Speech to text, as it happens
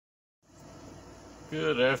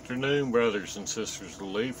Good afternoon, brothers and sisters of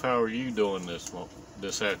Leaf. How are you doing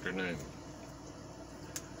this afternoon?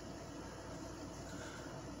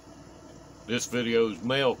 This video is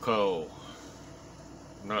mail call.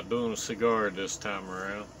 I'm not doing a cigar this time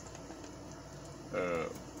around.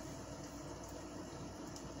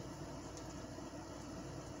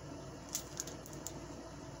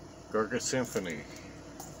 Gurkha Symphony.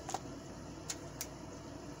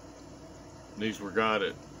 These were got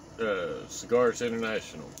at Cigars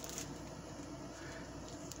International.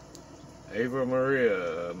 Ave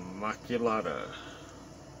Maria Immaculata.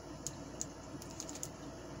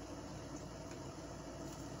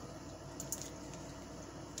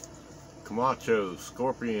 Camacho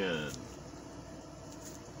Scorpion.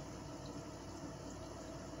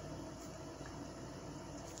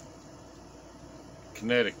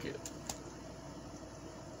 Connecticut.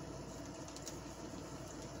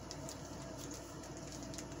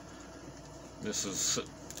 This is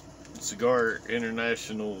Cigar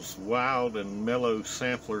International's Wild and Mellow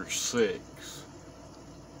Sampler 6,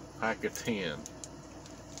 pack of 10.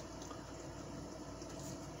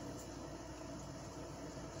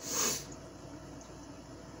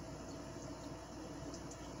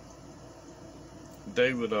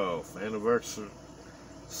 Davidoff Anniversario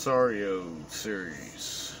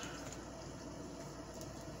Series.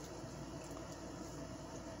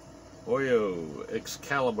 Oyo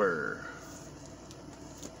Excalibur.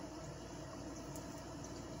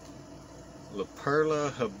 La Perla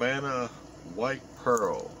Habana White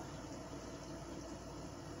Pearl.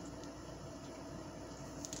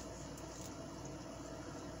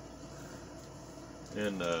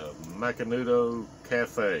 And Macanudo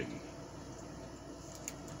Cafe.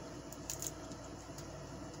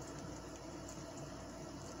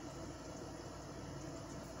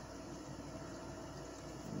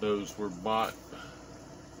 Those were bought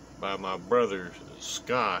by my brother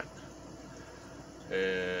Scott,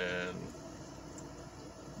 and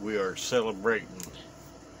we are celebrating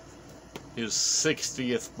his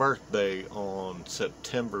 60th birthday on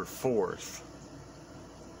September 4th.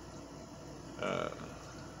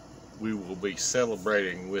 We will be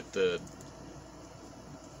celebrating with the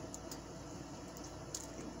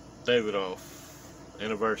Davidoff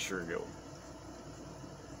anniversary.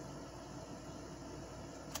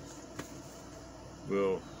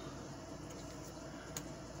 We'll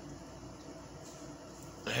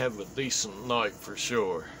have a decent night for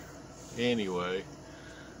sure. Anyway,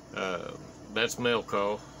 that's mail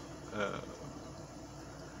call.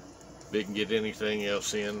 Didn't get anything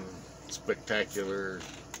else in spectacular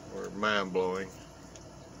or mind-blowing.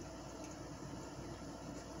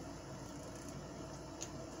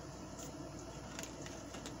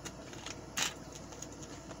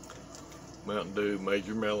 Mountain Dew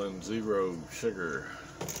Major Melon Zero Sugar.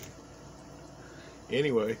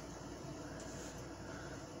 Anyway,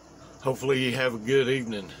 hopefully you have a good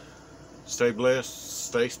evening. Stay blessed,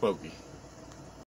 stay smoky.